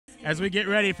as we get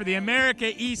ready for the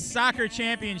America East Soccer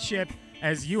Championship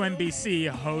as UMBC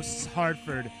hosts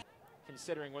Hartford.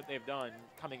 Considering what they've done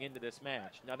coming into this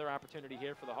match. Another opportunity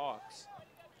here for the Hawks.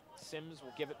 Sims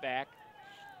will give it back.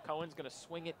 Cohen's going to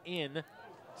swing it in.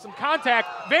 Some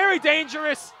contact, very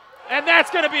dangerous, and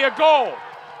that's going to be a goal.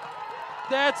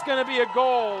 That's going to be a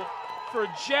goal for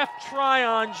Jeff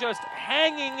Tryon, just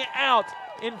hanging out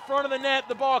in front of the net.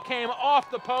 The ball came off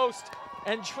the post,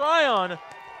 and Tryon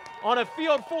on a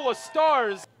field full of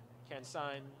stars. Can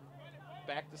sign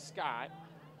back to Scott.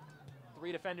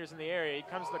 3 defenders in the area. He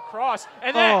comes to the cross,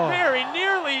 and that very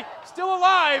nearly still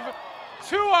alive.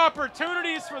 2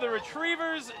 opportunities for the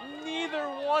Retrievers, neither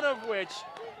one of which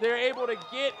they're able to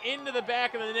get into the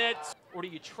back of the net. Or do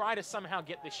you try to somehow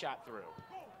get this shot through?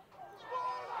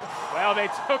 Well, they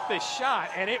took the shot,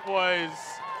 and it was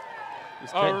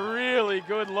a really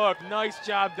good look. Nice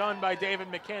job done by David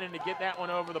McKinnon to get that one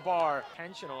over the bar.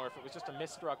 Intentional, or if it was just a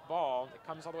misstruck ball, it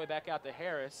comes all the way back out to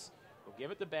Harris. We'll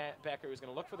give it to Becker, who's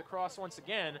going to look for the cross once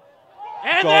again.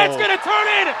 And that's going to turn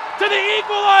into the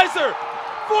equalizer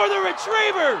for the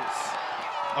Retrievers.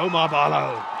 Omar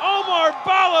Barlow. Omar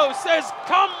Barlow says,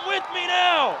 come with me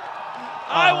now.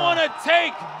 I want to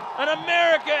take an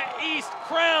America East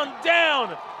crown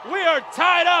down. We are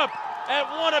tied up at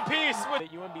 1 apiece.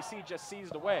 With UMBC just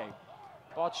seized away.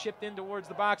 Ball chipped in towards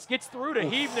the box, gets through to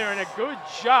Huebner, and a good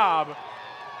job.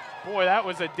 Boy, that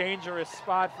was a dangerous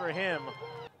spot for him.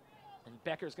 And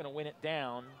Becker's going to win it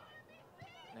down.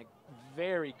 And a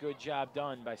very good job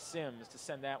done by Sims to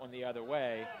send that one the other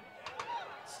way.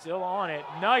 Still on it.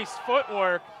 Nice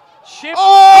footwork. Chip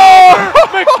over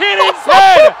McKinnon's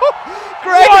head.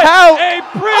 Greg Houck. A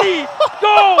pretty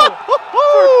goal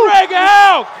for Greg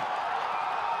Houck.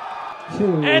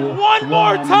 And one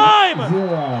more time,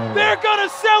 they're going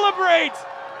to celebrate.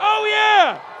 Oh,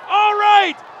 yeah. All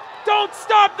right. Don't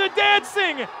stop the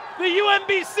dancing. The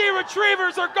UMBC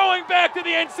Retrievers are going back to the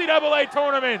NCAA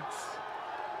tournament.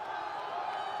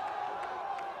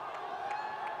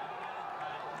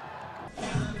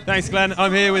 Thanks, Glenn.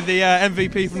 I'm here with the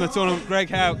MVP from the tournament,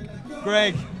 Greg Houck.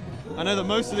 Greg, I know that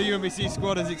most of the UMBC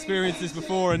squad has experienced this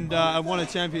before and won a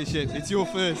championship. It's your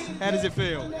first. How does it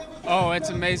feel? Oh, it's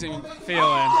an amazing feeling.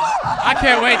 I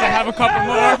can't wait to have a couple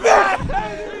more.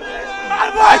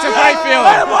 It's a great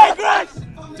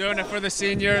feeling. Doing it for the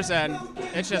seniors, and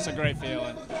it's just a great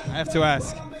feeling. I have to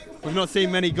ask, we've not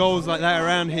seen many goals like that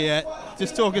around here.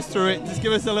 Just talk us through it. Just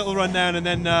give us a little rundown and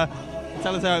then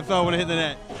tell us how it felt when it hit the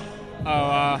net.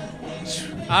 Oh,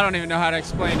 I don't even know how to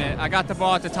explain it. I got the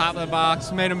ball at the top of the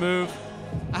box, made a move.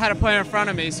 I had a player in front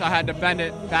of me, so I had to bend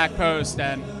it back post,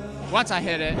 and once I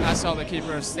hit it, I saw the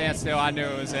keeper stand still. I knew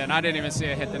it was in. I didn't even see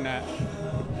it hit the net.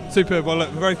 Superb. Well,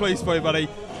 look, we're very pleased for you, buddy.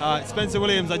 Spencer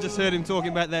Williams, I just heard him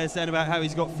talking back there, saying about how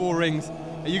he's got 4 rings.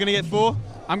 Are you going to get 4?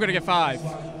 I'm going to get 5.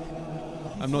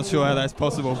 I'm not sure how that's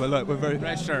possible, but look, we're very...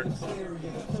 Red shirt.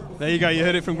 There you go, you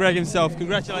heard it from Greg himself.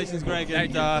 Congratulations, Greg,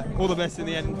 and all the best in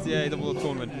the NCAA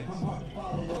tournament.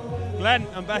 Glenn,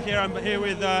 I'm back here. I'm here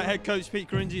with head coach Pete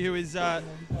Caringi, who is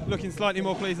looking slightly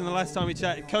more pleased than the last time we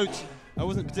chatted. Coach, I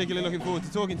wasn't particularly looking forward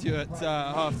to talking to you at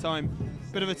half-time.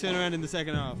 Bit of a turnaround in the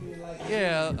second half.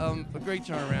 Yeah, a great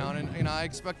turnaround, and I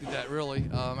expected that, really.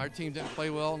 Our team didn't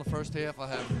play well in the first half.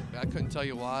 I couldn't tell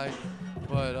you why,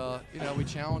 but we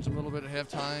challenged them a little bit at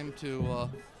halftime to.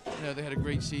 They had a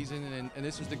great season, and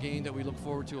this was the game that we look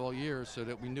forward to all year, so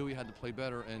that we knew we had to play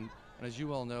better. And as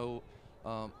you all know,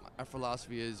 our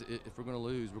philosophy is if we're going to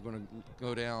lose, we're going to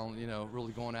go down,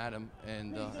 really going at them,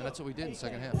 and that's what we did in the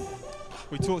second half.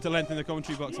 We talked at length in the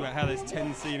commentary box about how there's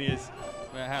 10 seniors,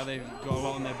 about how they've got a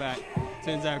lot on their back.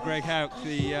 Turns out Greg Houck,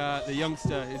 the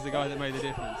youngster, is the guy that made the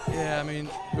difference. Yeah, I mean,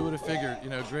 who would have figured?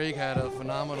 Greg had a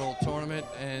phenomenal tournament,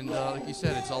 and like you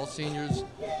said, it's all seniors,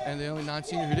 and the only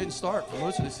non-senior who didn't start for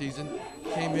most of the season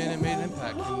came in and made an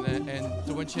impact. And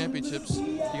to win championships,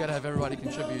 you got to have everybody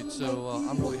contribute. So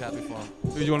I'm really happy for him.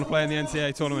 Who do you want to play in the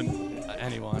NCAA tournament?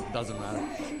 Anyone, doesn't matter.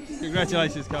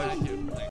 Congratulations, coach. Thank you. Thanks.